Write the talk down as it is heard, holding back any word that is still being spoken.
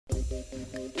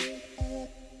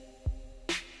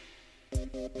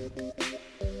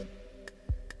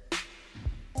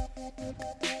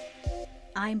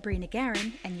Brina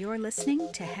Guerin, and you're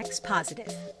listening to Hex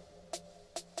Positive.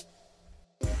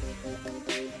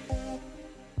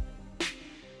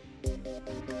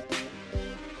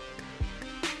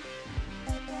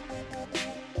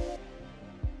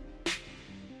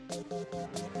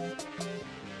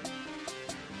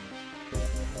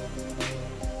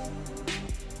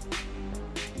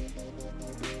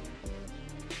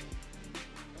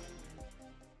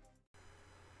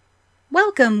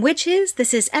 Welcome, witches!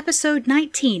 This is episode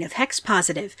 19 of Hex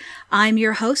Positive. I'm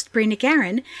your host, Brina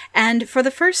Guerin, and for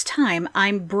the first time,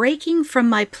 I'm breaking from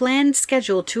my planned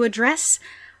schedule to address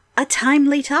a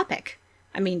timely topic.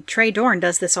 I mean, Trey Dorn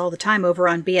does this all the time over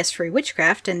on BS Free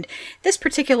Witchcraft, and this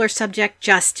particular subject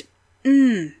just,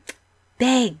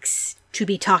 begs to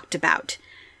be talked about.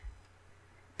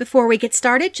 Before we get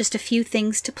started, just a few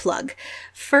things to plug.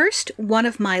 First, one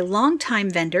of my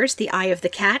longtime vendors, the Eye of the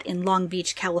Cat in Long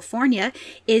Beach, California,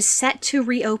 is set to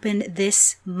reopen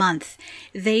this month.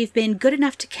 They've been good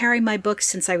enough to carry my books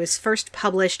since I was first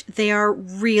published. They are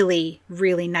really,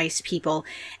 really nice people,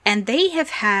 and they have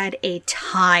had a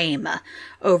time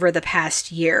over the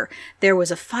past year. There was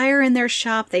a fire in their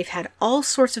shop, they've had all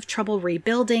sorts of trouble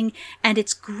rebuilding, and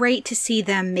it's great to see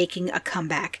them making a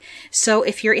comeback. So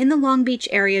if you're in the Long Beach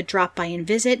area, drop by and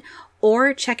visit,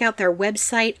 or check out their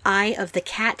website,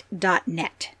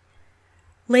 eyeofthecat.net.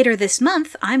 Later this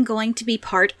month, I'm going to be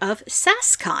part of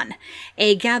SassCon,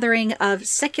 a gathering of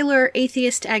secular,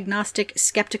 atheist, agnostic,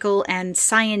 skeptical, and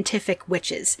scientific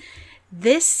witches.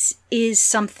 This is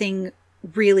something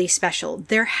really special.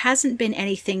 There hasn't been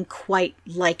anything quite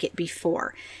like it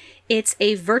before. It's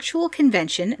a virtual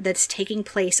convention that's taking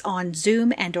place on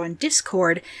Zoom and on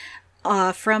Discord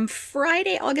from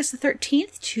Friday, August the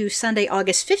 13th to Sunday,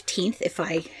 August 15th, if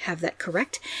I have that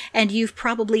correct, and you've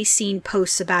probably seen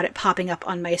posts about it popping up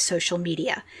on my social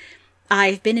media.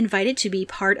 I've been invited to be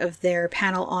part of their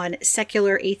panel on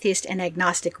secular, atheist, and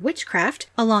agnostic witchcraft,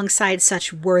 alongside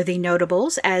such worthy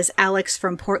notables as Alex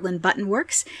from Portland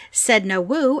Buttonworks, Sedna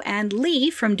Wu, and Lee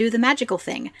from Do the Magical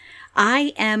Thing.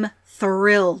 I am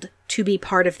thrilled to be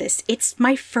part of this. It's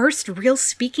my first real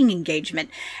speaking engagement,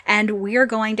 and we're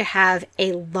going to have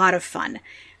a lot of fun.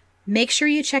 Make sure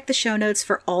you check the show notes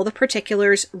for all the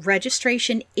particulars.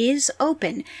 Registration is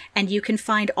open, and you can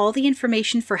find all the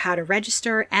information for how to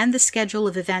register and the schedule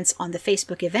of events on the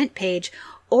Facebook event page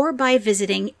or by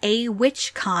visiting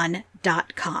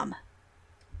awitchcon.com.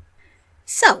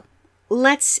 So,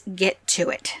 let's get to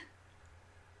it.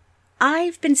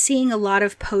 I've been seeing a lot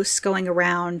of posts going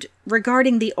around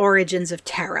regarding the origins of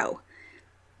tarot.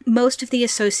 Most of the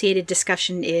associated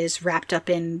discussion is wrapped up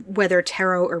in whether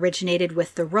tarot originated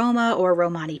with the Roma or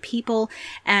Romani people,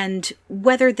 and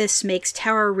whether this makes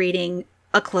tarot reading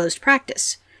a closed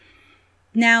practice.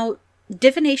 Now,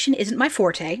 divination isn't my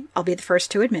forte, I'll be the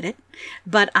first to admit it,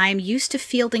 but I'm used to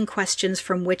fielding questions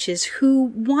from witches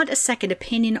who want a second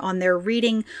opinion on their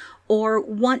reading, or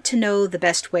want to know the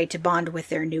best way to bond with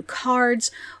their new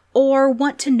cards, or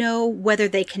want to know whether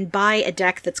they can buy a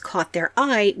deck that's caught their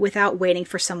eye without waiting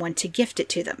for someone to gift it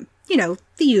to them. You know,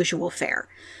 the usual fare.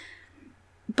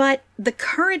 But the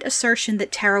current assertion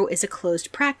that tarot is a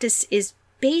closed practice is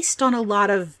based on a lot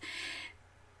of,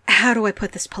 how do I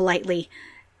put this politely,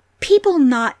 people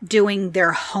not doing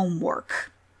their homework,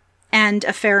 and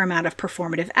a fair amount of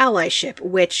performative allyship,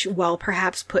 which, while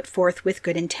perhaps put forth with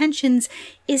good intentions,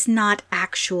 is not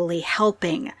actually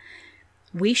helping.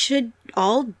 We should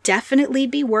all definitely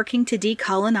be working to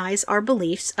decolonize our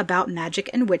beliefs about magic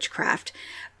and witchcraft,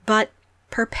 but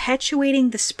perpetuating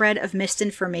the spread of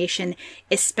misinformation,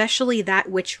 especially that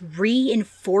which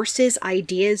reinforces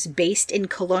ideas based in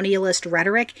colonialist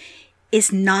rhetoric,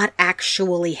 is not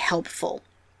actually helpful.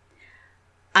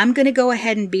 I'm going to go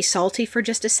ahead and be salty for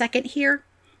just a second here,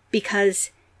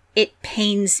 because it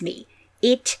pains me.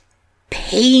 It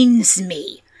pains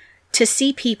me to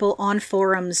see people on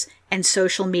forums and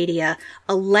social media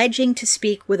alleging to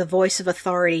speak with a voice of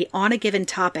authority on a given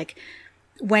topic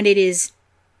when it is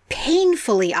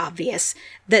painfully obvious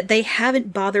that they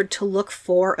haven't bothered to look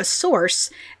for a source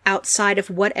outside of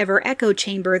whatever echo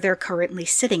chamber they're currently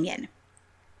sitting in.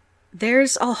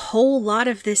 There's a whole lot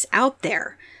of this out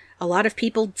there. A lot of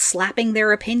people slapping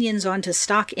their opinions onto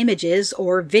stock images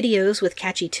or videos with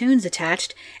catchy tunes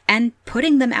attached and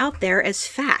putting them out there as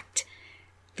fact.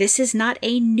 This is not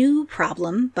a new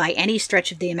problem by any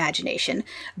stretch of the imagination,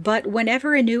 but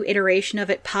whenever a new iteration of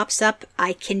it pops up,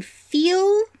 I can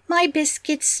feel my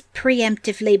biscuits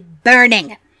preemptively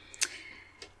burning.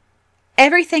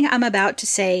 Everything I'm about to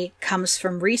say comes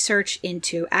from research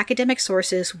into academic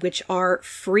sources which are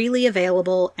freely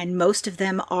available, and most of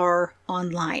them are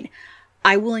online.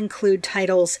 I will include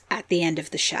titles at the end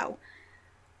of the show.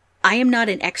 I am not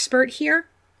an expert here,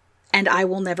 and I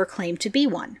will never claim to be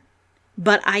one.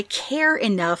 But I care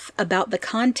enough about the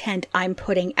content I'm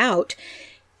putting out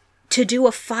to do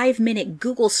a 5-minute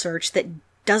Google search that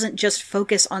doesn't just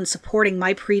focus on supporting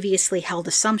my previously held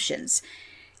assumptions,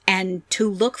 and to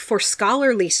look for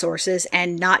scholarly sources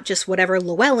and not just whatever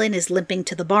Llewellyn is limping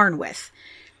to the barn with.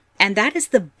 And that is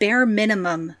the bare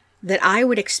minimum that I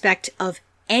would expect of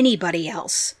anybody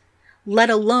else, let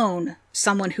alone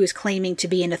someone who is claiming to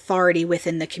be an authority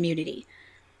within the community.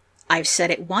 I've said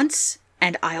it once,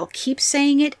 and I'll keep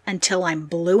saying it until I'm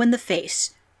blue in the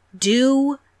face.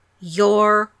 Do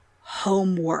your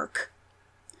homework.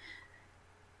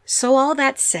 So all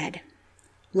that said,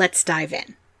 let's dive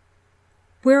in.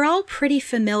 We're all pretty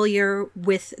familiar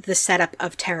with the setup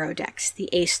of tarot decks, the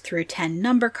ace through 10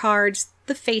 number cards,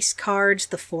 the face cards,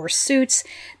 the 4 suits,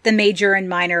 the major and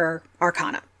minor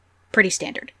arcana. Pretty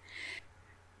standard.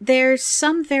 There's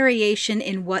some variation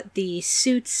in what the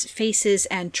suits, faces,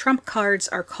 and trump cards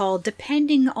are called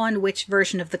depending on which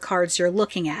version of the cards you're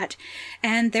looking at,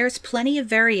 and there's plenty of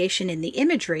variation in the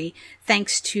imagery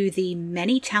thanks to the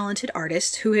many talented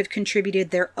artists who have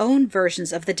contributed their own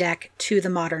versions of the deck to the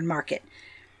modern market.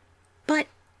 But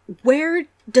where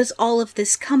does all of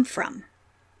this come from?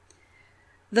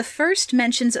 The first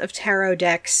mentions of tarot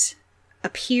decks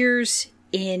appears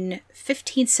in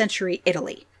 15th century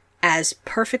Italy as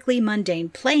perfectly mundane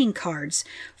playing cards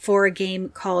for a game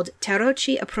called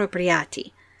Tarocchi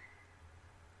Appropriati.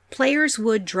 Players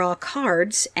would draw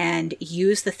cards and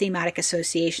use the thematic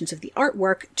associations of the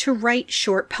artwork to write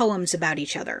short poems about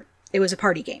each other. It was a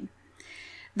party game.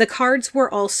 The cards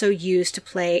were also used to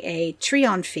play a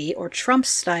trionfi or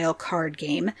trump-style card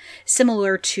game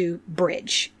similar to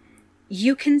bridge.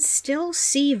 You can still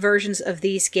see versions of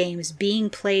these games being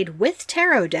played with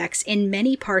tarot decks in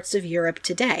many parts of Europe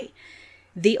today.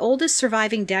 The oldest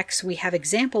surviving decks we have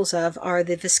examples of are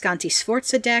the Visconti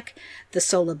Sforza deck, the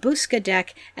Solabusca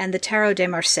deck, and the Tarot de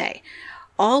Marseille,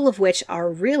 all of which are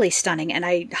really stunning, and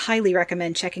I highly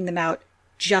recommend checking them out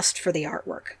just for the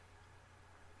artwork.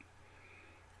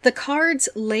 The cards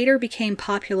later became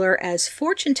popular as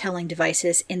fortune-telling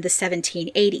devices in the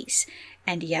 1780s,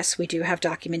 and yes, we do have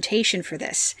documentation for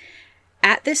this.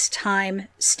 At this time,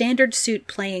 standard suit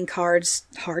playing cards,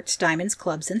 hearts, diamonds,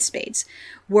 clubs, and spades,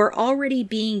 were already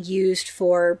being used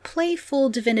for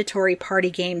playful divinatory party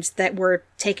games that were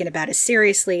taken about as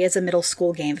seriously as a middle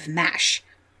school game of MASH.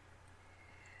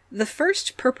 The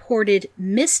first purported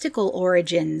mystical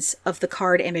origins of the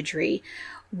card imagery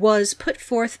was put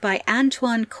forth by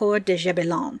Antoine Coeur de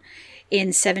Gébelin in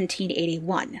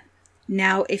 1781.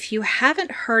 Now, if you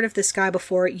haven't heard of this guy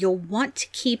before, you'll want to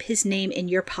keep his name in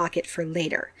your pocket for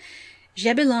later.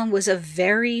 Gébelin was a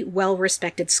very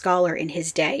well-respected scholar in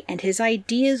his day, and his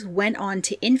ideas went on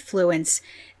to influence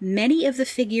many of the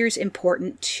figures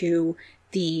important to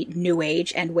the New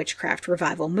Age and witchcraft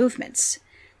revival movements.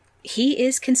 He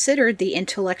is considered the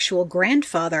intellectual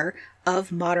grandfather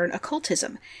of modern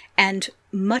occultism, and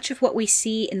much of what we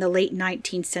see in the late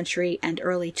 19th century and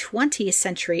early 20th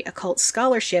century occult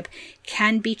scholarship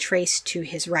can be traced to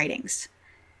his writings.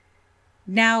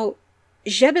 Now,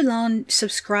 Gébelin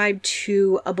subscribed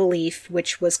to a belief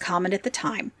which was common at the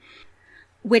time,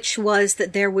 which was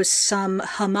that there was some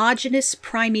homogeneous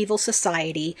primeval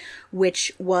society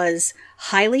which was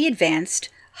highly advanced,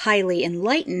 highly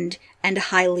enlightened, and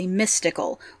highly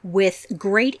mystical, with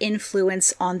great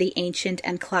influence on the ancient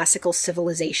and classical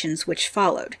civilizations which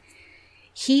followed.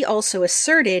 He also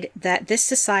asserted that this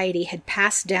society had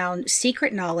passed down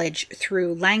secret knowledge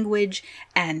through language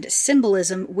and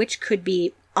symbolism which could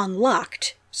be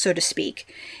unlocked, so to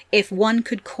speak, if one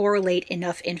could correlate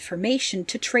enough information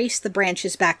to trace the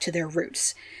branches back to their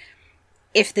roots.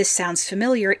 If this sounds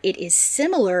familiar, it is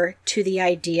similar to the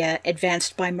idea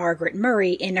advanced by Margaret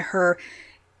Murray in her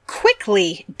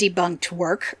quickly debunked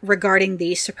work regarding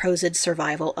the supposed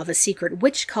survival of a secret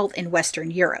witch cult in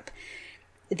Western Europe.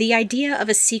 The idea of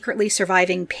a secretly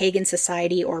surviving pagan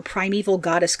society or primeval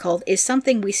goddess cult is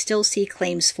something we still see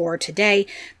claims for today,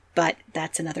 but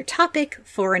that's another topic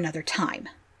for another time.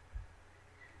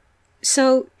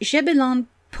 So, Gébelin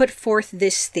put forth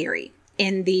this theory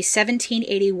in the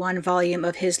 1781 volume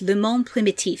of his Le Monde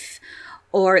Primitif,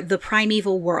 or The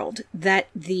Primeval World, that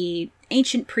the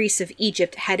ancient priests of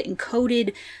Egypt had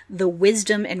encoded the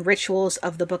wisdom and rituals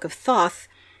of the Book of Thoth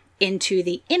into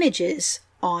the images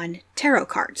on tarot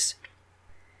cards.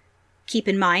 Keep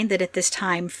in mind that at this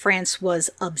time, France was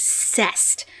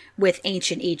obsessed with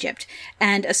ancient Egypt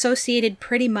and associated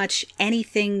pretty much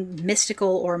anything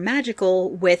mystical or magical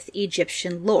with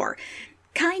Egyptian lore,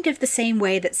 kind of the same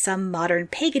way that some modern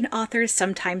pagan authors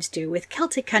sometimes do with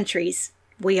Celtic countries,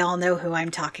 We all know who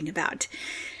I'm talking about.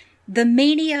 The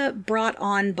mania brought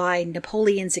on by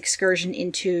Napoleon's excursion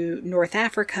into North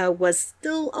Africa was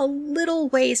still a little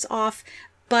ways off,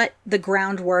 but the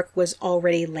groundwork was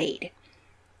already laid.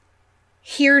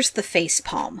 Here's the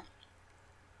facepalm.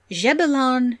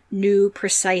 Gebelon knew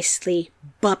precisely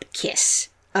bupkis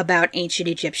about ancient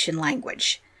Egyptian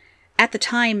language. At the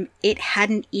time, it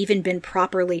hadn't even been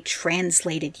properly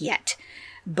translated yet.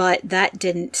 But that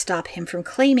didn't stop him from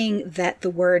claiming that the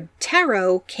word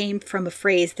tarot came from a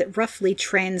phrase that roughly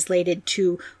translated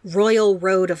to royal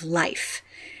road of life.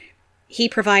 He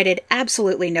provided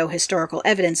absolutely no historical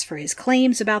evidence for his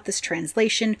claims about this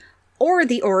translation or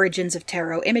the origins of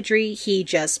tarot imagery. He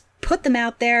just put them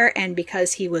out there, and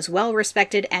because he was well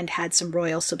respected and had some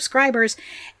royal subscribers,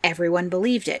 everyone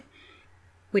believed it.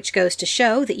 Which goes to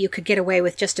show that you could get away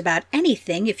with just about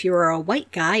anything if you were a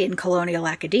white guy in colonial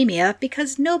academia,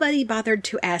 because nobody bothered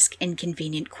to ask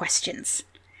inconvenient questions.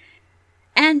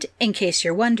 And, in case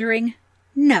you're wondering,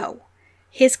 no,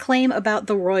 his claim about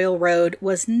the royal road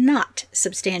was not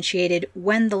substantiated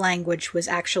when the language was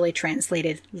actually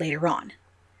translated later on.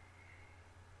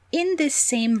 In this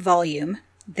same volume,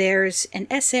 there's an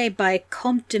essay by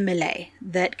Comte de Millet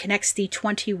that connects the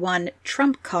 21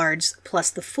 trump cards plus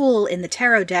the Fool in the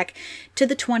tarot deck to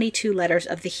the 22 letters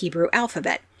of the Hebrew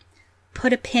alphabet.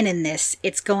 Put a pin in this,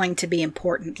 it's going to be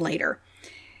important later.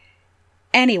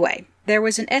 Anyway, there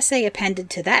was an essay appended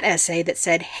to that essay that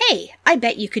said, hey, I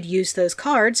bet you could use those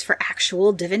cards for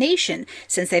actual divination,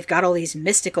 since they've got all these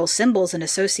mystical symbols and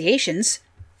associations.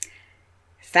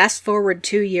 Fast forward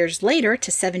 2 years later to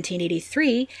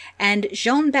 1783, and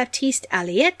Jean-Baptiste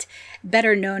Alliette,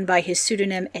 better known by his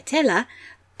pseudonym Etela,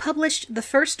 published the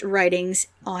first writings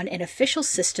on an official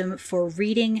system for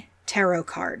reading tarot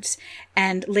cards,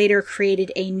 and later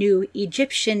created a new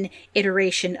Egyptian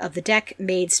iteration of the deck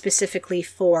made specifically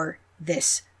for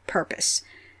this purpose.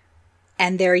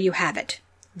 And there you have it,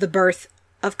 the birth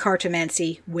of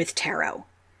cartomancy with tarot.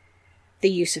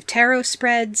 The use of tarot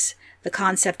spreads, the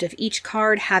concept of each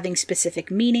card having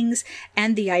specific meanings,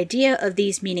 and the idea of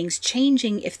these meanings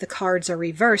changing if the cards are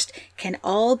reversed can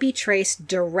all be traced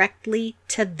directly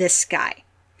to this guy.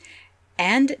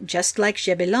 And, just like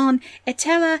Gebelon,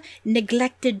 Etela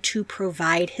neglected to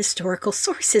provide historical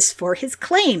sources for his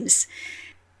claims,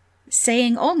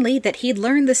 saying only that he'd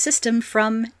learned the system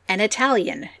from an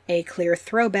Italian, a clear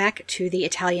throwback to the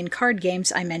Italian card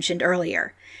games I mentioned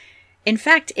earlier. In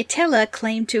fact, Etela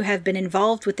claimed to have been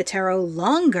involved with the tarot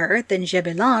longer than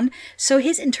Gebelon, so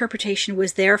his interpretation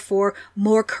was therefore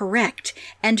more correct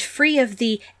and free of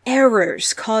the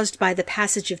errors caused by the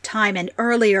passage of time and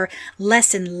earlier,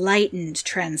 less enlightened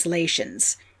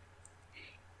translations.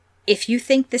 If you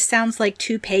think this sounds like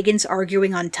two pagans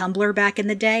arguing on Tumblr back in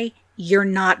the day, you're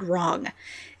not wrong.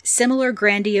 Similar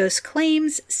grandiose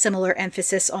claims, similar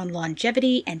emphasis on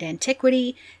longevity and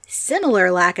antiquity, similar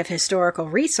lack of historical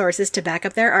resources to back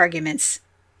up their arguments.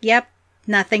 Yep,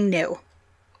 nothing new.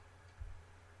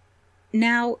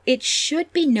 Now, it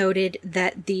should be noted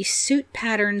that the suit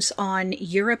patterns on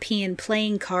European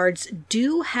playing cards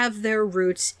do have their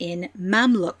roots in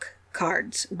Mamluk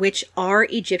cards, which are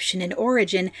Egyptian in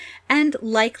origin and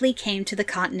likely came to the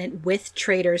continent with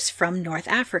traders from North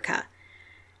Africa.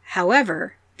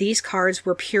 However, these cards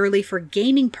were purely for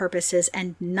gaming purposes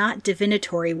and not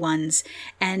divinatory ones,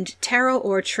 and tarot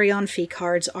or triomphe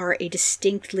cards are a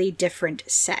distinctly different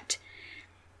set.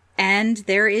 And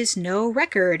there is no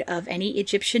record of any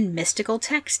Egyptian mystical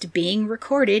text being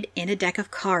recorded in a deck of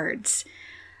cards.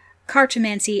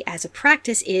 Cartomancy as a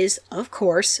practice is, of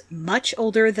course, much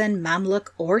older than Mamluk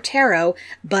or tarot,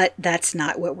 but that's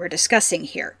not what we're discussing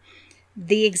here.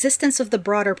 The existence of the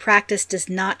broader practice does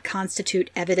not constitute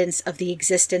evidence of the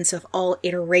existence of all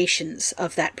iterations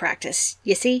of that practice.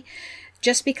 You see,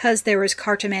 just because there was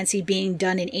cartomancy being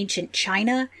done in ancient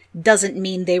China doesn't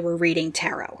mean they were reading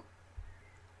tarot.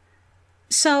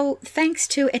 So, thanks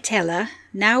to Etela,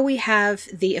 now we have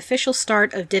the official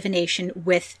start of divination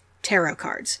with tarot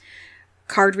cards.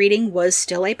 Card reading was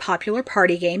still a popular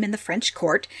party game in the French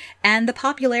court, and the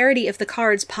popularity of the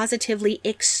cards positively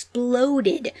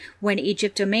exploded when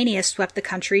Egyptomania swept the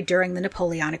country during the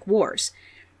Napoleonic Wars.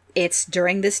 It's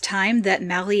during this time that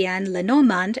Marianne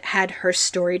Lenormand had her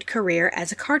storied career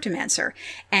as a cartomancer,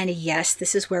 and yes,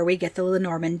 this is where we get the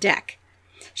Lenormand deck.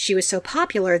 She was so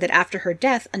popular that after her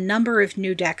death, a number of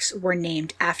new decks were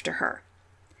named after her.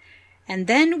 And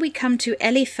then we come to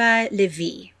Eliphas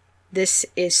Lévy. This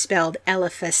is spelled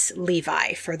Eliphas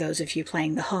Levi for those of you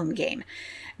playing the home game.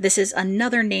 This is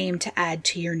another name to add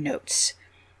to your notes.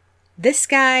 This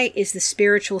guy is the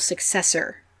spiritual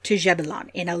successor to Gebelon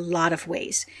in a lot of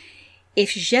ways.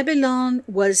 If Gebelon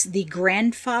was the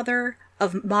grandfather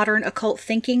of modern occult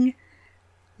thinking,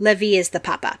 Lévy is the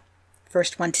papa.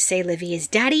 First one to say Lévy is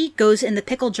daddy goes in the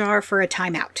pickle jar for a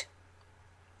timeout.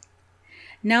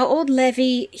 Now, old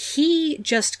Lévy, he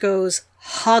just goes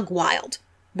hog wild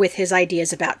with his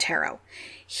ideas about tarot.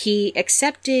 He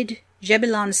accepted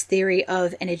Gebelon's theory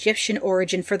of an Egyptian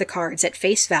origin for the cards at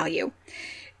face value,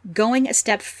 going a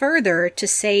step further to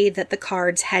say that the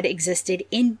cards had existed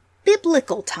in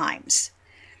biblical times.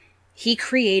 He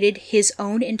created his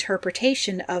own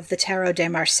interpretation of the Tarot de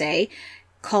Marseille,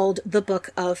 called the Book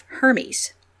of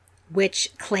Hermes,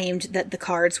 which claimed that the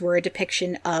cards were a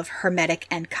depiction of Hermetic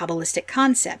and Kabbalistic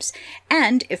concepts,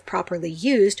 and, if properly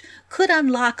used, could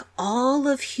unlock all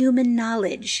of human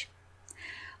knowledge.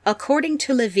 According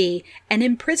to Lévy, an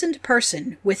imprisoned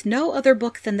person with no other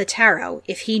book than the tarot,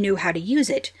 if he knew how to use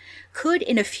it, could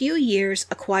in a few years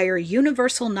acquire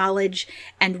universal knowledge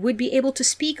and would be able to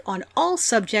speak on all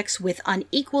subjects with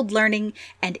unequaled learning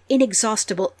and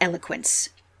inexhaustible eloquence.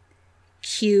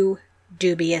 Cue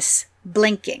dubious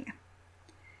blinking.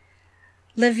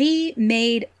 Lévy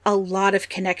made a lot of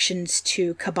connections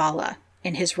to Kabbalah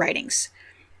in his writings.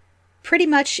 Pretty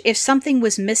much, if something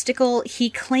was mystical, he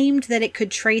claimed that it could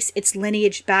trace its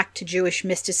lineage back to Jewish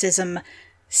mysticism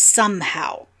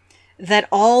somehow. That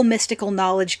all mystical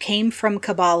knowledge came from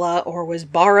Kabbalah or was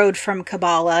borrowed from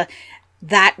Kabbalah.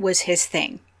 That was his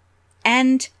thing.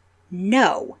 And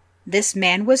no, this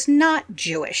man was not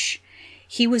Jewish.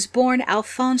 He was born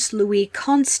Alphonse Louis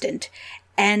Constant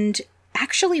and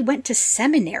actually went to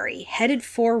seminary, headed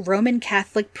for Roman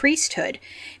Catholic priesthood,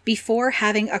 before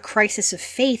having a crisis of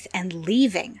faith and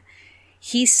leaving.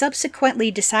 He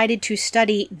subsequently decided to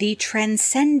study the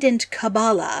transcendent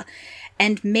Kabbalah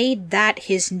and made that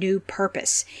his new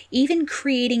purpose, even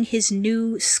creating his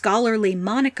new scholarly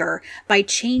moniker by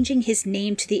changing his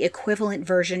name to the equivalent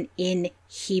version in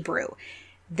Hebrew.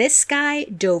 This guy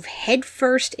dove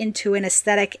headfirst into an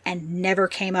aesthetic and never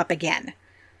came up again.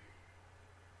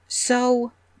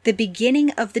 So, the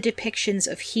beginning of the depictions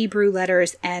of Hebrew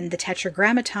letters and the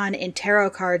Tetragrammaton in tarot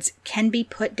cards can be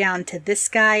put down to this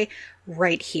guy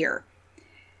right here.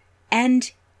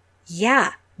 And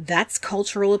yeah, that's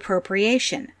cultural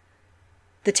appropriation.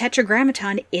 The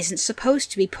Tetragrammaton isn't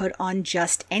supposed to be put on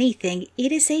just anything.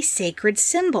 It is a sacred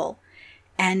symbol.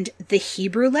 And the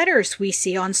Hebrew letters we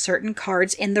see on certain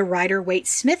cards in the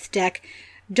Rider-Waite-Smith deck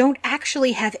don't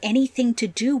actually have anything to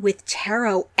do with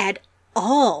tarot at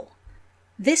all.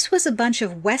 This was a bunch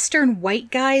of Western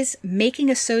white guys making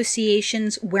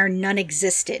associations where none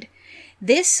existed.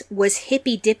 This was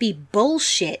hippy-dippy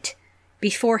bullshit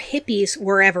before hippies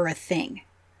were ever a thing.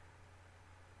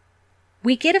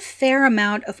 We get a fair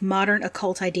amount of modern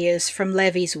occult ideas from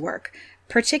Lévy's work,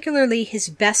 particularly his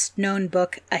best-known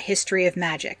book, A History of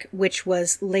Magic, which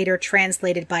was later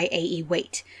translated by A.E.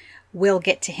 Waite. We'll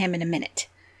get to him in a minute.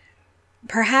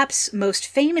 Perhaps most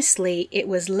famously, it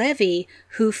was Lévy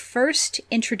who first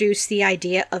introduced the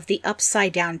idea of the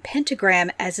upside-down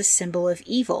pentagram as a symbol of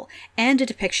evil, and a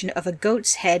depiction of a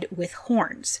goat's head with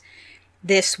horns.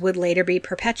 This would later be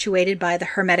perpetuated by the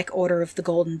Hermetic Order of the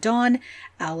Golden Dawn,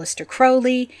 Aleister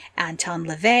Crowley, Anton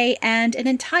LaVey, and an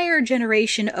entire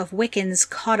generation of Wiccans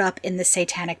caught up in the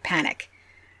Satanic Panic.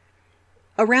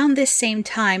 Around this same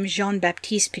time,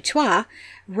 Jean-Baptiste Pitois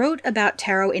wrote about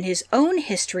tarot in his own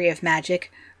History of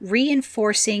Magic,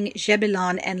 reinforcing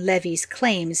Gebelon and Lévy's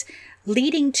claims,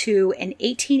 leading to an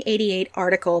 1888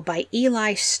 article by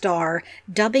Eli Starr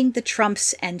dubbing the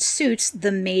trumps and suits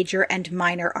the major and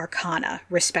minor arcana,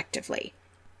 respectively.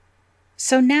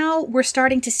 So now we're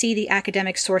starting to see the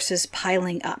academic sources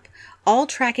piling up, all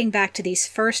tracking back to these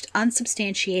first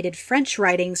unsubstantiated French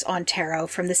writings on tarot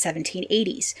from the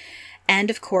 1780s.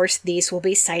 And of course, these will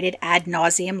be cited ad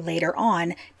nauseum later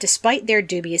on, despite their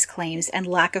dubious claims and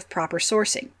lack of proper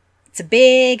sourcing. It's a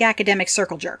big academic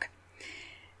circle jerk.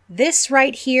 This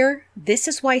right here, this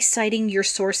is why citing your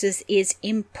sources is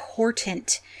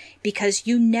important, because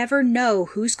you never know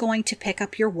who's going to pick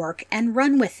up your work and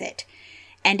run with it.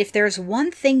 And if there's one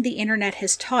thing the internet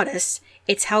has taught us,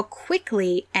 it's how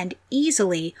quickly and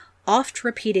easily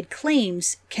oft-repeated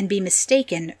claims can be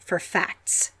mistaken for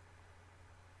facts.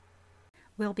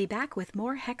 We'll be back with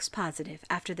more Hex Positive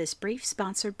after this brief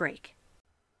sponsored break.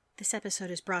 This episode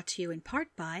is brought to you in part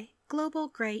by Global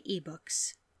Grey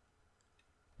eBooks.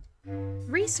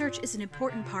 Research is an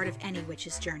important part of any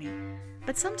witch's journey,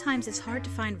 but sometimes it's hard to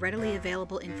find readily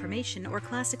available information or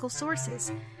classical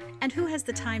sources. And who has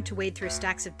the time to wade through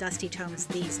stacks of dusty tomes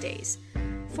these days?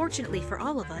 Fortunately for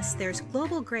all of us, there's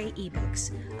Global Grey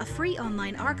eBooks, a free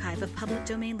online archive of public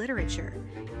domain literature.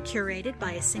 Curated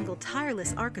by a single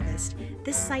tireless archivist,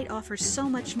 this site offers so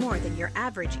much more than your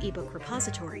average ebook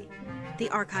repository. The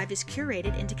archive is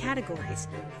curated into categories,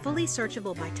 fully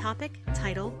searchable by topic,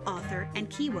 title, author, and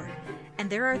keyword, and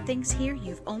there are things here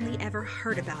you've only ever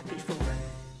heard about before.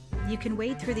 You can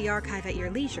wade through the archive at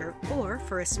your leisure, or,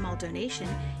 for a small donation,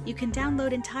 you can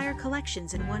download entire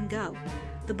collections in one go.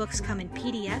 The books come in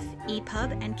PDF,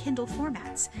 EPUB, and Kindle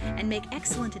formats, and make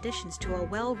excellent additions to a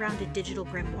well-rounded digital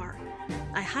grimoire.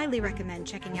 I highly recommend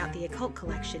checking out the Occult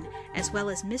Collection, as well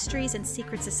as Mysteries and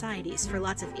Secret Societies for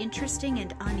lots of interesting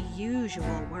and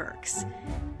unusual works.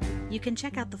 You can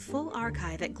check out the full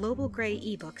archive at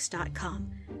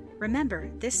globalgreyebooks.com. Remember,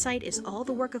 this site is all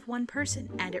the work of one person,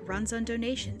 and it runs on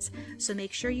donations, so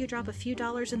make sure you drop a few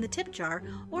dollars in the tip jar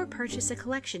or purchase a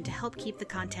collection to help keep the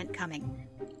content coming.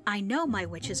 I know my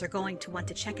witches are going to want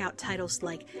to check out titles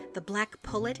like The Black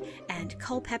Pullet and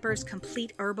Culpepper's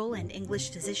Complete Herbal and English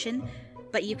Physician,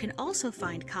 but you can also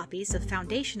find copies of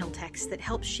foundational texts that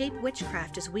help shape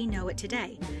witchcraft as we know it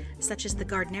today, such as the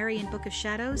Gardnerian Book of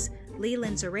Shadows,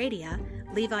 Leland's Aradia,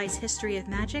 Levi's History of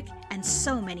Magic, and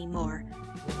so many more.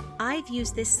 I've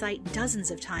used this site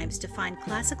dozens of times to find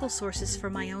classical sources for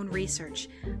my own research,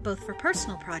 both for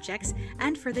personal projects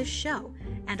and for this show,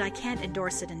 and I can't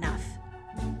endorse it enough.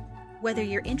 Whether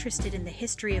you're interested in the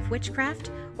history of witchcraft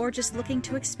or just looking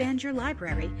to expand your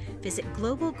library, visit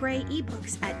Global Grey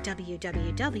eBooks at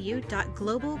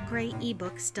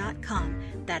www.globalgreyebooks.com,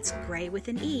 that's Grey with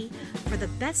an E, for the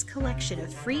best collection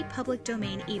of free public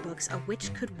domain ebooks a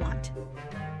witch could want.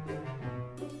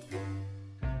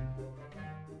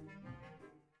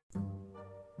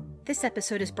 This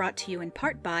episode is brought to you in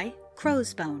part by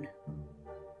Crowsbone.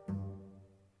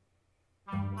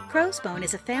 Crowsbone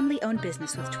is a family-owned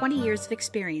business with 20 years of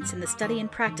experience in the study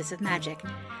and practice of magic.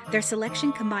 Their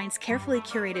selection combines carefully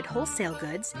curated wholesale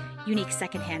goods, unique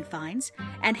secondhand finds,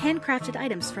 and handcrafted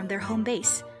items from their home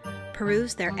base.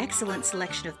 Peruse their excellent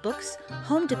selection of books,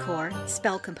 home decor,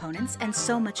 spell components, and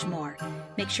so much more.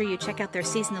 Make sure you check out their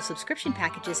seasonal subscription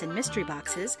packages and mystery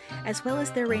boxes, as well as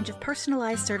their range of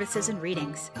personalized services and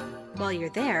readings. While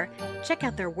you're there, check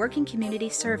out their working community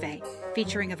survey,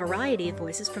 featuring a variety of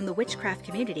voices from the witchcraft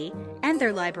community, and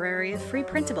their library of free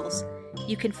printables.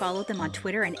 You can follow them on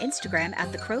Twitter and Instagram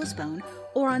at The Crowsbone,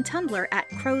 or on Tumblr at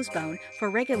Crowsbone for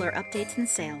regular updates and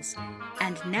sales.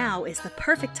 And now is the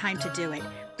perfect time to do it,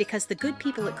 because the good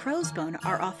people at Crowsbone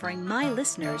are offering my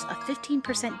listeners a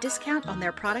 15% discount on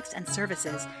their products and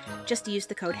services. Just use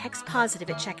the code HEXPOSITIVE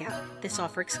at checkout. This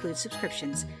offer excludes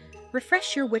subscriptions.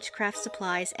 Refresh your witchcraft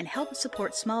supplies and help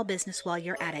support small business while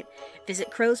you're at it.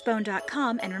 Visit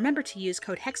crowsbone.com and remember to use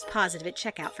code HEXPOSITIVE at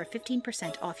checkout for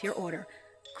 15% off your order.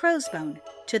 Crowsbone,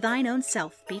 to thine own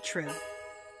self be true.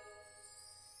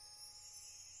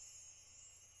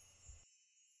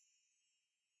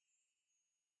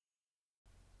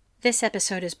 This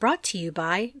episode is brought to you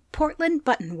by Portland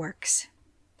Button Works.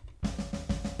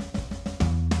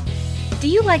 Do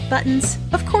you like buttons?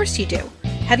 Of course you do.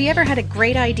 Have you ever had a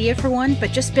great idea for one,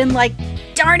 but just been like,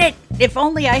 darn it, if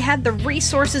only I had the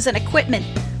resources and equipment?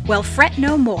 Well, fret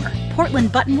no more.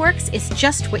 Portland Button Works is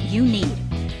just what you need.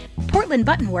 Portland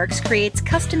Button Works creates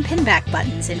custom pinback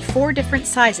buttons in 4 different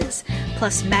sizes,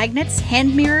 plus magnets,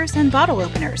 hand mirrors, and bottle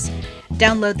openers.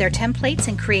 Download their templates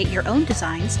and create your own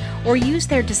designs, or use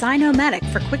their Design-O-Matic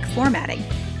for quick formatting.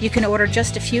 You can order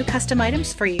just a few custom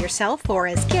items for yourself or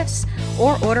as gifts,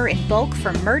 or order in bulk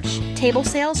for merch, table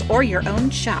sales, or your own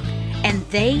shop. And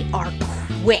they are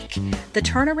quick. The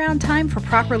turnaround time for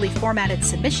properly formatted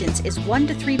submissions is 1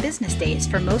 to 3 business days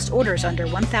for most orders under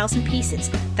 1,000 pieces.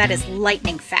 That is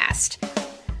lightning fast.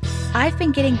 I've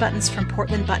been getting buttons from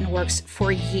Portland Button Works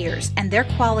for years, and their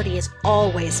quality is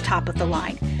always top of the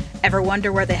line. Ever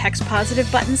wonder where the Hex Positive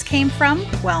buttons came from?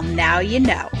 Well, now you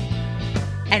know.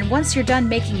 And once you're done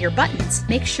making your buttons,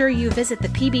 make sure you visit the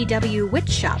PBW Witch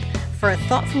Shop for a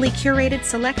thoughtfully curated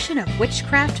selection of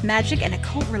witchcraft, magic, and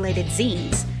occult-related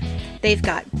zines. They've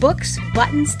got books,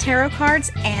 buttons, tarot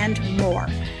cards, and more.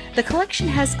 The collection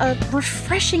has a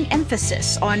refreshing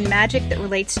emphasis on magic that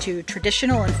relates to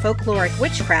traditional and folkloric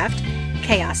witchcraft,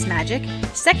 chaos magic,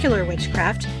 secular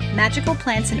witchcraft, magical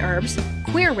plants and herbs,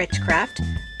 queer witchcraft,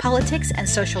 politics and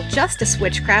social justice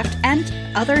witchcraft, and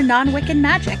other non-Wiccan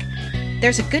magic.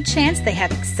 There's a good chance they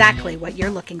have exactly what you're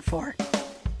looking for.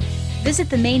 Visit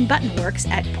the main Button Works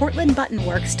at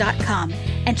portlandbuttonworks.com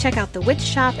and check out the Witch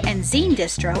Shop and Zine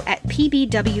distro at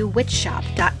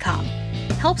pbwwitchshop.com.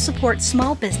 Help support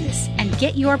small business and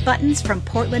get your buttons from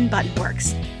Portland Button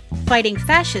Works. Fighting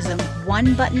fascism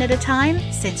one button at a time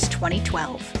since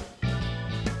 2012.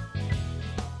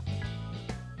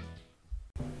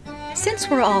 Since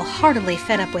we're all heartily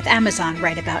fed up with Amazon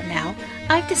right about now,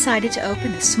 I've decided to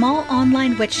open a small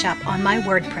online witch shop on my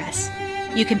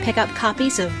WordPress. You can pick up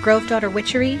copies of Grove Daughter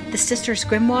Witchery, The Sisters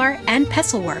Grimoire, and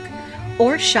Pesselwork,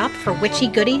 or shop for witchy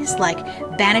goodies like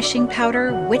banishing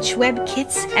powder, witch web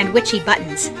kits, and witchy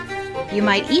buttons. You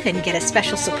might even get a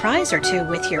special surprise or two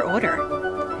with your order.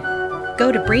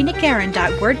 Go to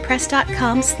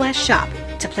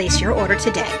breenagarin.wordpress.com/shop to place your order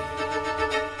today.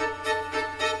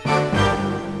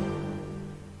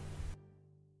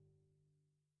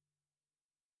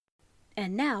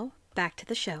 And now, back to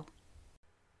the show.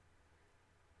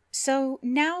 So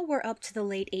now we're up to the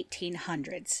late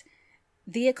 1800s.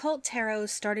 The occult tarot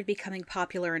started becoming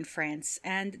popular in France,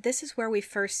 and this is where we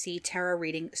first see tarot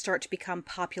reading start to become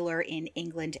popular in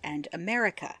England and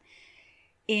America.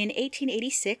 In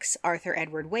 1886, Arthur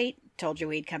Edward Waite, told you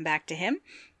we'd come back to him,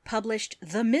 published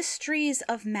The Mysteries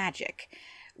of Magic,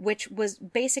 which was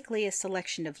basically a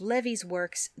selection of Levy's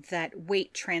works that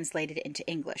Waite translated into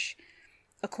English.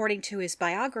 According to his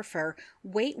biographer,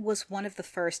 Waite was one of the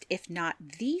first, if not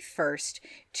the first,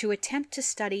 to attempt to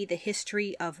study the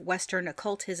history of Western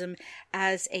occultism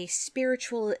as a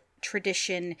spiritual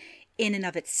tradition in and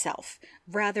of itself,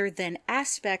 rather than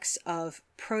aspects of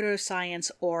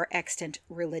proto-science or extant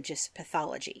religious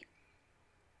pathology.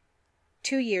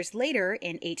 2 years later,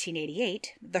 in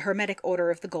 1888, the Hermetic Order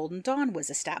of the Golden Dawn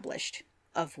was established,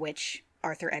 of which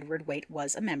Arthur Edward Waite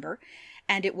was a member,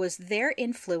 and it was their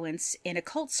influence in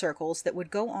occult circles that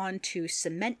would go on to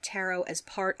cement tarot as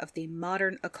part of the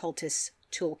modern occultist's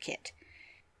toolkit.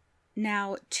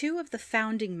 Now, 2 of the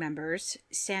founding members,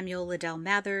 Samuel Liddell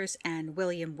Mathers and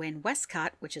William Wynne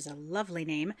Westcott, which is a lovely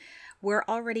name, were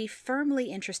already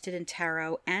firmly interested in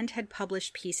tarot and had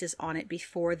published pieces on it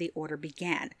before the order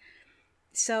began.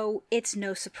 So it's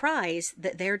no surprise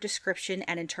that their description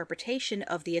and interpretation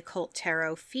of the occult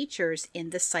tarot features in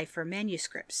the cipher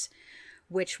manuscripts,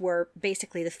 which were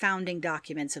basically the founding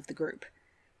documents of the group.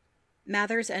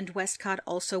 Mathers and Westcott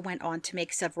also went on to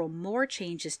make several more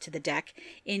changes to the deck,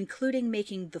 including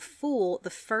making the Fool the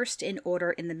first in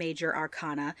order in the major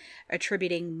arcana,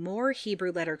 attributing more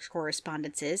Hebrew letter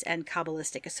correspondences and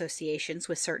Kabbalistic associations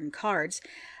with certain cards,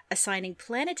 assigning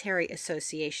planetary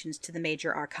associations to the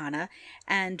major arcana,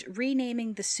 and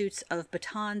renaming the suits of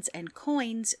batons and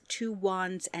coins to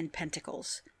wands and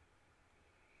pentacles.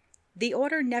 The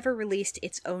order never released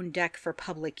its own deck for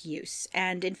public use,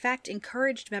 and in fact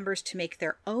encouraged members to make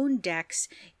their own decks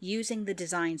using the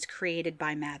designs created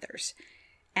by Mathers.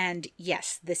 And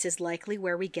yes, this is likely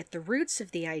where we get the roots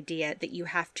of the idea that you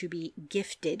have to be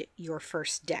gifted your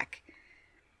first deck.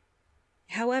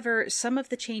 However, some of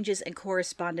the changes and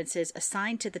correspondences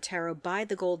assigned to the tarot by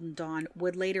the Golden Dawn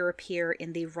would later appear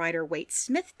in the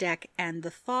Rider-Waite-Smith deck and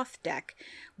the Thoth deck,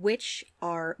 which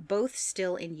are both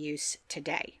still in use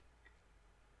today.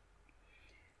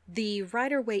 The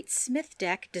Rider-Waite-Smith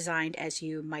deck, designed as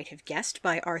you might have guessed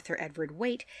by Arthur Edward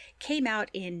Waite, came out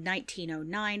in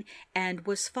 1909 and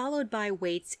was followed by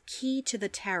Waite's Key to the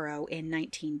Tarot in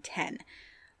 1910.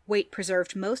 Waite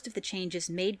preserved most of the changes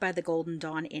made by the Golden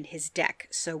Dawn in his deck,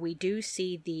 so we do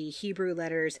see the Hebrew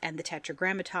letters and the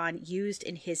Tetragrammaton used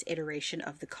in his iteration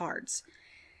of the cards.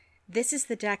 This is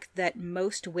the deck that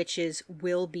most witches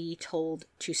will be told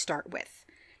to start with.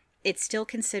 It's still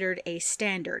considered a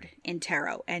standard in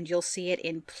tarot, and you'll see it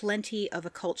in plenty of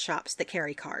occult shops that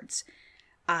carry cards.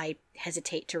 I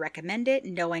hesitate to recommend it,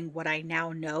 knowing what I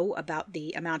now know about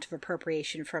the amount of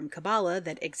appropriation from Kabbalah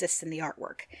that exists in the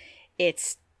artwork.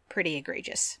 It's pretty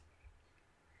egregious.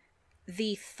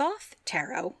 The Thoth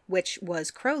Tarot, which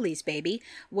was Crowley's baby,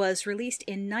 was released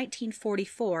in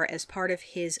 1944 as part of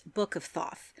his Book of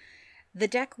Thoth. The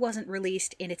deck wasn't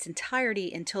released in its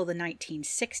entirety until the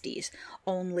 1960s,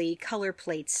 only color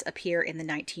plates appear in the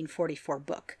 1944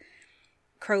 book.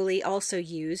 Crowley also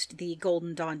used the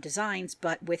Golden Dawn designs,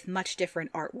 but with much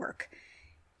different artwork.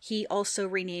 He also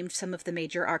renamed some of the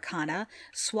major arcana,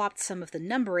 swapped some of the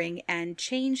numbering, and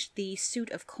changed the suit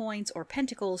of coins or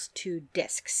pentacles to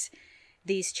discs.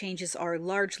 These changes are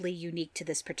largely unique to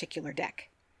this particular deck.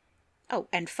 Oh,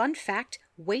 and fun fact,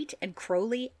 Waite and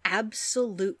Crowley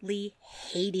absolutely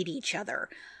hated each other.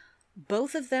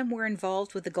 Both of them were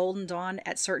involved with the Golden Dawn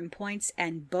at certain points,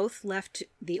 and both left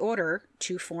the order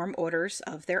to form orders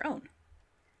of their own.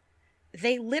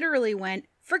 They literally went,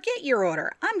 "Forget your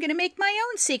order, I'm going to make my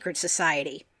own secret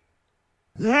society."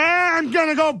 I'm going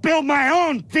to go build my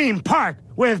own theme park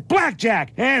with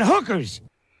blackjack and hookers.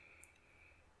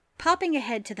 Popping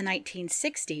ahead to the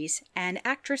 1960s, an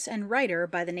actress and writer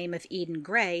by the name of Eden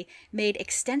Gray made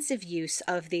extensive use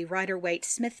of the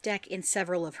Rider-Waite-Smith deck in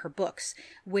several of her books,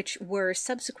 which were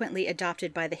subsequently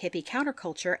adopted by the hippie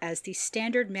counterculture as the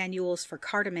standard manuals for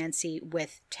cartomancy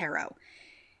with tarot.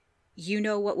 You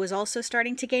know what was also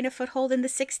starting to gain a foothold in the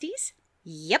 60s?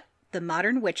 Yep, the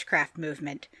modern witchcraft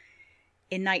movement.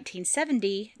 In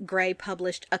 1970, Gray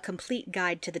published A Complete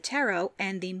Guide to the Tarot,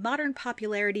 and the modern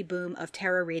popularity boom of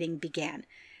tarot reading began.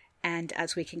 And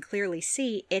as we can clearly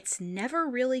see, it's never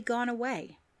really gone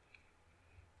away.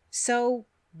 So,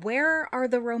 where are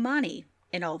the Romani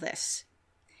in all this?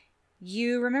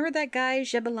 You remember that guy,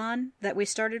 Gebelin, that we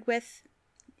started with?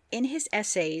 In his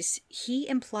essays, he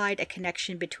implied a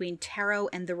connection between tarot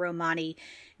and the Romani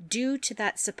due to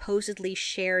that supposedly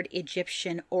shared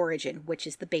Egyptian origin, which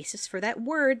is the basis for that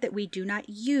word that we do not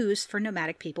use for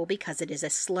nomadic people because it is a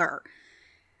slur.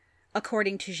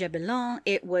 According to Gebelin,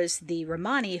 it was the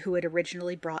Romani who had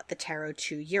originally brought the tarot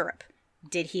to Europe.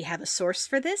 Did he have a source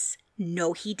for this?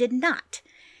 No, he did not.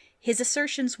 His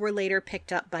assertions were later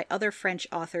picked up by other French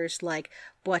authors like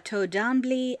Boiteau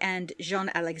d'Ambly and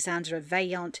Jean-Alexandre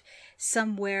Vaillant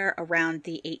somewhere around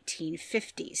the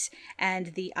 1850s,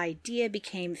 and the idea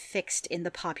became fixed in the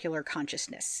popular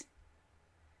consciousness.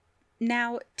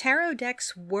 Now, tarot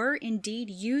decks were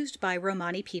indeed used by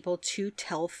Romani people to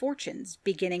tell fortunes,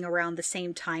 beginning around the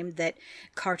same time that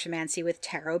cartomancy with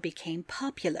tarot became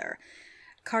popular.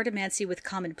 Cartomancy with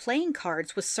common playing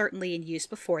cards was certainly in use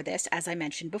before this, as I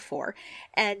mentioned before,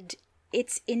 and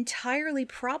it's entirely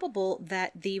probable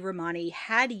that the Romani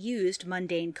had used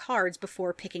mundane cards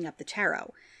before picking up the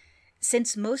tarot.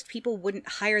 Since most people wouldn't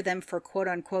hire them for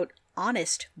quote-unquote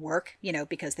honest work,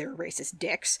 because they were racist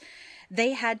dicks,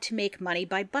 they had to make money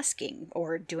by busking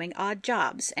or doing odd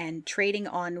jobs and trading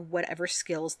on whatever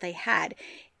skills they had,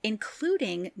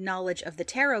 including knowledge of the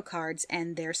tarot cards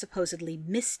and their supposedly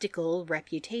mystical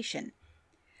reputation.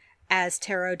 As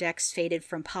tarot decks faded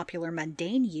from popular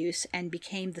mundane use and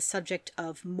became the subject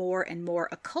of more and more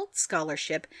occult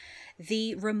scholarship,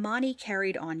 the Romani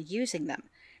carried on using them.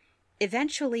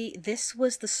 Eventually, this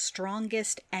was the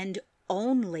strongest and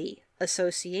only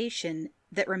association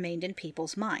that remained in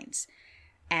people's minds.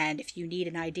 And if you need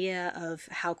an idea of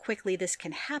how quickly this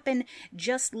can happen,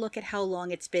 just look at how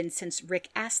long it's been since Rick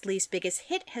Astley's biggest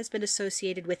hit has been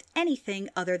associated with anything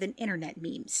other than internet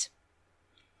memes.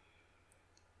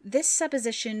 This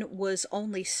supposition was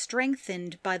only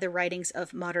strengthened by the writings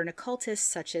of modern occultists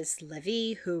such as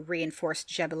Lévy, who reinforced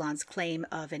Gebelin's claim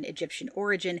of an Egyptian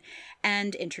origin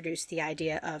and introduced the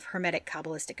idea of Hermetic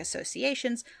Kabbalistic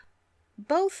associations,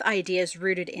 both ideas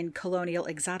rooted in colonial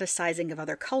exoticizing of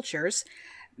other cultures,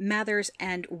 Mathers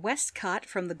and Westcott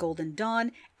from the Golden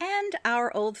Dawn, and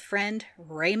our old friend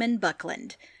Raymond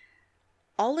Buckland.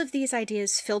 All of these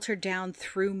ideas filtered down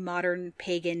through modern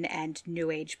pagan and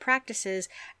New Age practices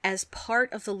as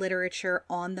part of the literature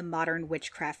on the modern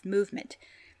witchcraft movement.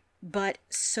 But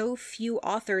so few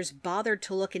authors bothered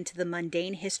to look into the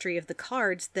mundane history of the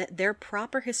cards that their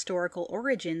proper historical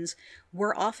origins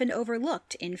were often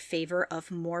overlooked in favor of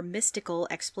more mystical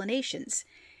explanations.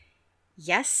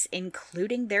 Yes,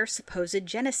 including their supposed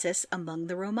genesis among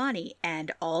the Romani,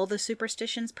 and all the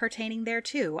superstitions pertaining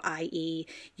thereto, i.e.,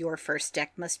 your first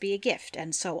deck must be a gift,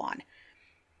 and so on.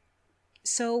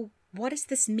 So, what does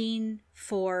this mean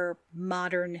for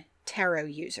modern tarot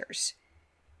users?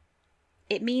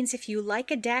 It means if you like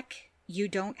a deck, you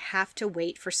don't have to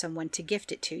wait for someone to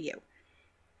gift it to you.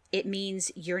 It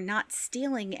means you're not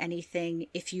stealing anything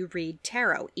if you read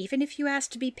tarot, even if you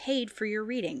ask to be paid for your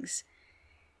readings.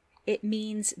 It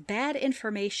means bad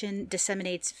information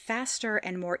disseminates faster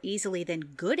and more easily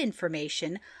than good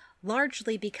information,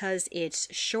 largely because it's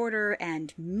shorter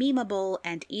and memeable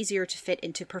and easier to fit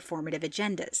into performative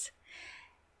agendas.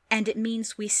 And it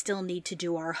means we still need to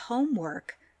do our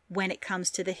homework when it comes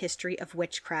to the history of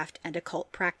witchcraft and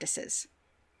occult practices.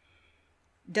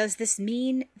 Does this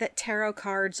mean that tarot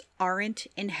cards aren't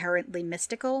inherently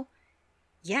mystical?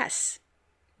 Yes.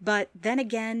 But then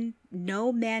again,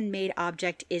 no man-made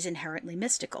object is inherently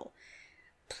mystical.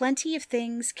 Plenty of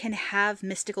things can have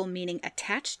mystical meaning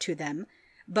attached to them,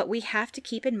 but we have to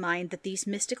keep in mind that these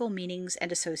mystical meanings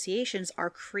and associations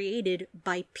are created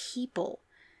by people.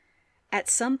 At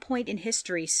some point in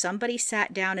history, somebody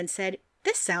sat down and said,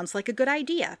 "This sounds like a good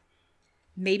idea."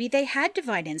 Maybe they had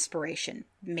divine inspiration.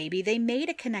 Maybe they made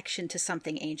a connection to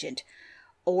something ancient.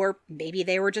 Or maybe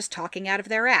they were just talking out of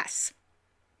their ass.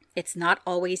 It's not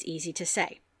always easy to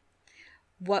say.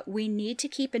 What we need to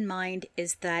keep in mind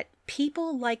is that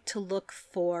people like to look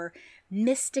for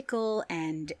mystical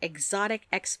and exotic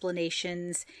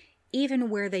explanations even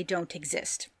where they don't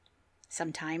exist.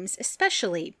 sometimes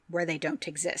especially where they don't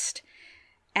exist,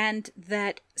 and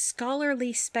that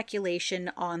scholarly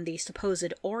speculation on the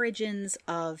supposed origins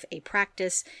of a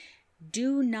practice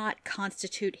do not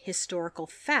constitute historical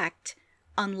fact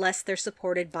unless they're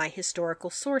supported by historical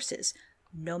sources,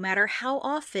 no matter how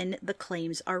often the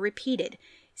claims are repeated.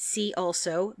 See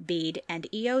also Bede and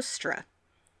Eostre.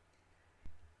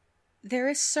 There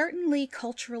is certainly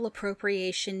cultural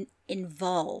appropriation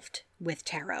involved with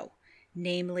tarot,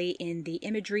 namely in the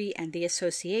imagery and the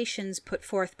associations put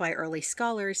forth by early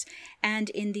scholars,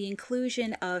 and in the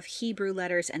inclusion of Hebrew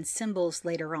letters and symbols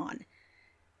later on.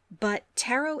 But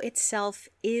tarot itself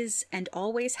is and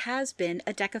always has been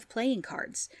a deck of playing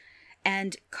cards,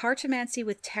 and cartomancy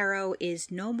with tarot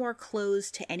is no more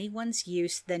closed to anyone's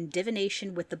use than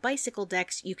divination with the bicycle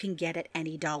decks you can get at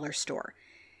any dollar store.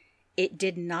 It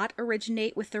did not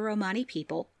originate with the Romani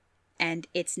people, and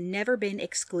it's never been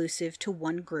exclusive to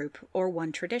one group or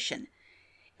one tradition.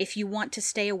 If you want to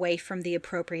stay away from the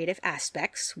appropriative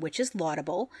aspects, which is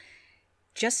laudable,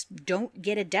 just don't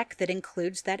get a deck that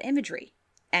includes that imagery,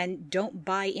 and don't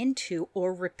buy into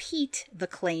or repeat the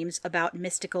claims about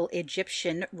mystical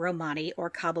Egyptian, Romani, or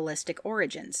Kabbalistic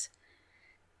origins.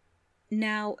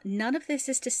 Now, none of this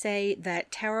is to say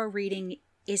that tarot reading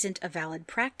isn't a valid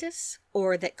practice,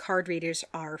 or that card readers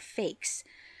are fakes.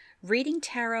 Reading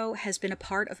tarot has been a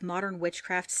part of modern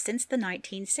witchcraft since the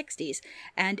 1960s,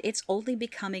 and it's only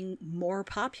becoming more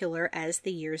popular as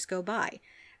the years go by.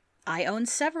 I own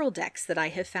several decks that I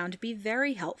have found to be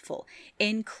very helpful,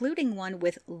 including one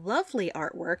with lovely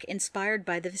artwork inspired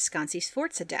by the Visconti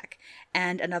Sforza deck,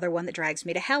 and another one that drags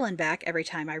me to hell and back every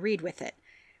time I read with it.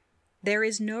 There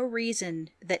is no reason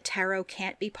that tarot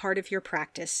can't be part of your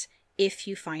practice if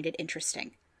you find it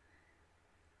interesting.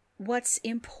 What's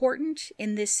important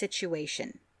in this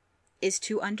situation is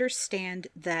to understand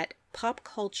that pop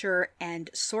culture and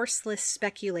sourceless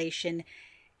speculation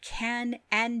can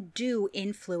and do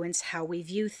influence how we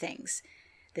view things.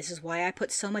 This is why I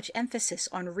put so much emphasis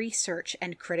on research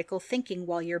and critical thinking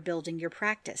while you're building your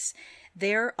practice.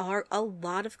 There are a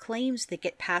lot of claims that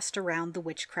get passed around the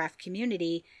witchcraft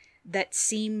community that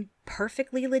seem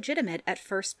perfectly legitimate at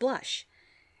first blush.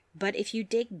 But if you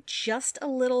dig just a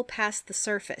little past the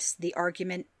surface, the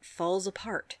argument falls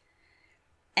apart.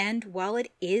 And while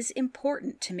it is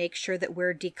important to make sure that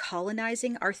we're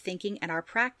decolonizing our thinking and our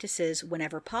practices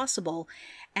whenever possible,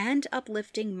 and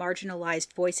uplifting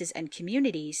marginalized voices and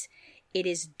communities, it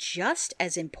is just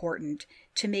as important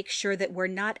to make sure that we're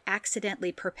not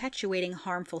accidentally perpetuating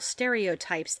harmful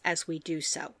stereotypes as we do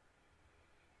so.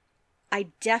 I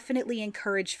definitely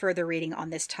encourage further reading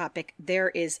on this topic. There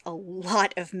is a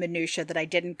lot of minutia that I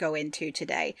didn't go into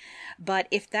today, but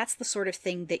if that's the sort of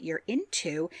thing that you're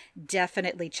into,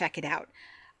 definitely check it out.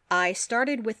 I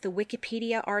started with the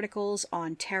Wikipedia articles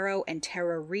on tarot and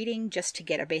tarot reading just to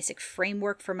get a basic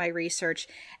framework for my research,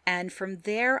 and from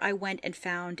there I went and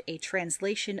found a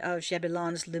translation of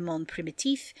Gébelon's Le Monde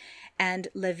Primitif and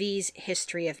Lévy's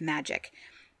History of Magic.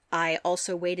 I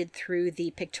also waded through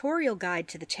the Pictorial Guide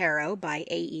to the Tarot by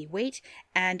A.E. Waite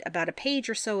and about a page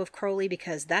or so of Crowley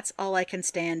because that's all I can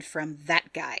stand from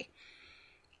that guy.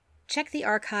 Check the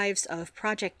archives of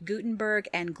Project Gutenberg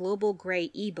and Global Grey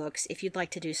ebooks if you'd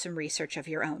like to do some research of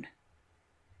your own.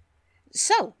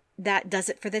 So, that does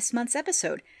it for this month's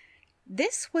episode.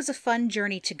 This was a fun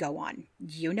journey to go on.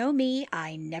 You know me,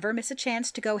 I never miss a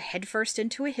chance to go headfirst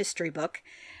into a history book.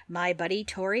 My buddy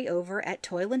Tori over at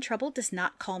Toil and Trouble does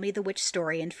not call me the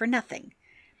Witchstorian for nothing.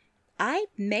 I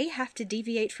may have to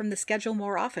deviate from the schedule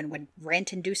more often when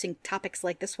rant-inducing topics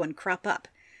like this one crop up.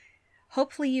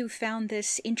 Hopefully you found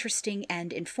this interesting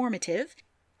and informative,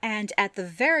 and at the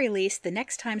very least, the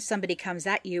next time somebody comes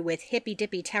at you with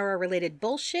hippy-dippy tarot-related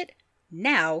bullshit,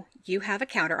 now you have a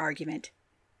counter-argument.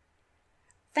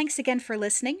 Thanks again for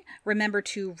listening. Remember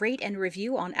to rate and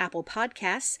review on Apple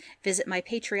Podcasts. Visit my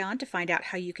Patreon to find out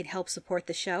how you can help support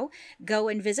the show. Go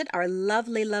and visit our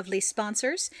lovely, lovely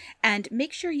sponsors. And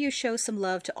make sure you show some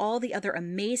love to all the other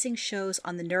amazing shows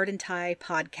on the Nerd and Tie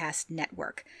Podcast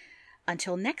Network.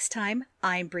 Until next time,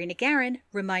 I'm Brina Guerin,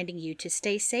 reminding you to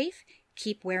stay safe,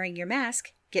 keep wearing your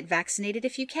mask, get vaccinated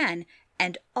if you can,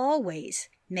 and always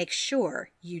make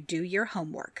sure you do your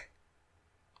homework.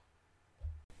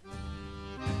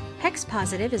 Hex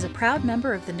Positive is a proud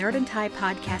member of the Nerd and Tie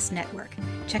Podcast Network.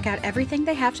 Check out everything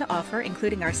they have to offer,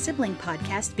 including our sibling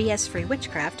podcast, BS Free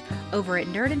Witchcraft, over at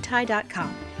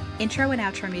nerdandtie.com. Intro and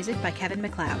outro music by Kevin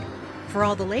MacLeod. For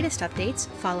all the latest updates,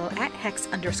 follow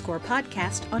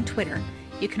 @Hex_podcast on Twitter.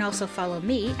 You can also follow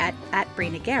me at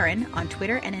Brina Guerin on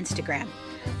Twitter and Instagram.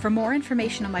 For more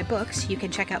information on my books, you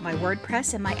can check out my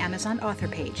WordPress and my Amazon author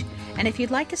page. And if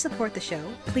you'd like to support the show,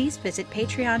 please visit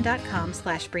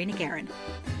patreon.com/Brina Guerin.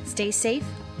 Stay safe,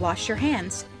 wash your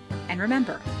hands, and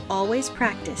remember, always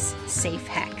practice safe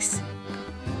hex.